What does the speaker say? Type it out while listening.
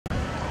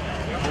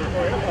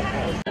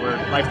We're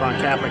lifelong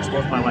Catholics,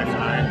 both my wife and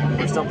I.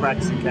 We're still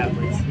practicing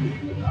Catholics.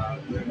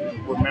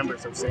 We're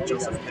members of St.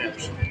 Joseph's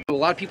Parish. A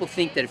lot of people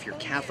think that if you're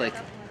Catholic,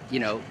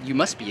 you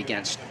must be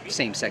against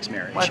same-sex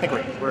marriage. Well, I think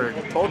we're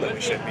told that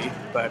we should be,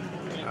 but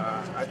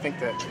I think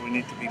that we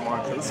need to be more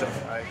inclusive.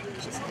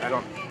 I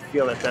don't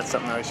feel that that's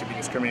something that I should be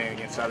discriminating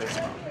against others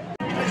about.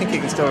 I think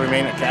you can still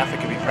remain a Catholic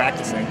and be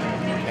practicing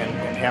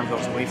and have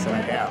those beliefs that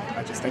I have.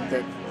 I just think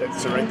that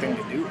that's the right thing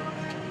to do.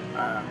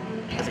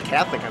 As a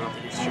Catholic, I don't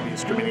think you should be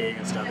discriminating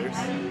against others.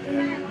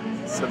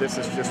 And so this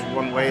is just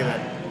one way that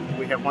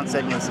we have one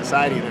segment of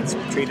society that's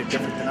treated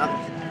different than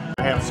others.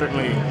 I have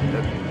certainly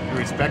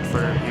respect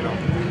for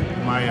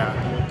my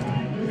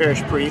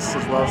parish priests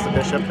as well as the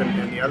bishop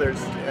and the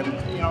others, and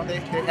they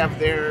have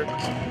their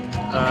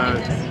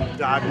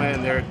dogma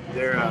and their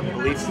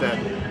beliefs that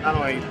not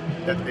only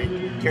that they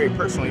carry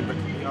personally, but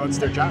it's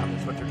their job.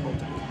 It's what they're told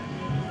to do.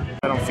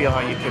 I don't feel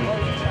how you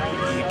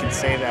can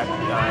say that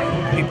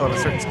people of a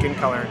certain skin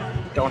color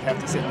don't have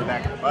to sit in the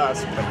back of the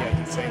bus, but yet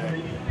you say that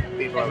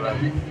people of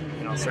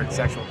a certain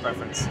sexual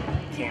preference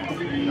can't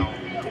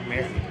get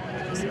married.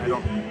 I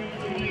don't.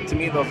 To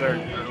me, those are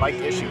like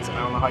issues, and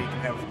I don't know how you can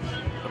have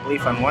a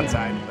belief on one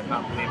side but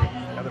not believe it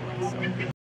the other way. So.